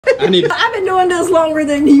I've been doing this longer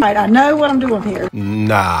than you. I know what I'm doing here.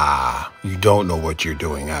 Nah, you don't know what you're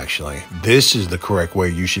doing, actually. This is the correct way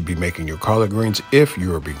you should be making your collard greens if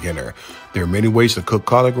you're a beginner. There are many ways to cook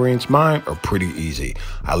collard greens. Mine are pretty easy.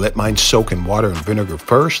 I let mine soak in water and vinegar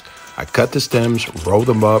first. I cut the stems, roll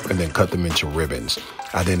them up, and then cut them into ribbons.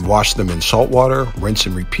 I then wash them in salt water, rinse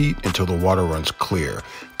and repeat until the water runs clear.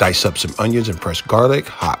 Dice up some onions and pressed garlic,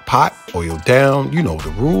 hot pot, oil down, you know the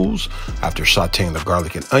rules. After sauteing the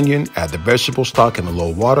garlic and onion, add the vegetable stock in the low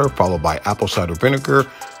water, followed by apple cider vinegar,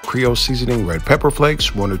 Creole seasoning, red pepper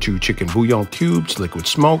flakes, 1 or 2 chicken bouillon cubes, liquid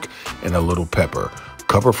smoke, and a little pepper.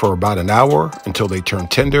 Cover for about an hour until they turn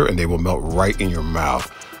tender and they will melt right in your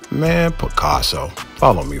mouth. Man, Picasso.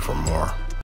 Follow me for more.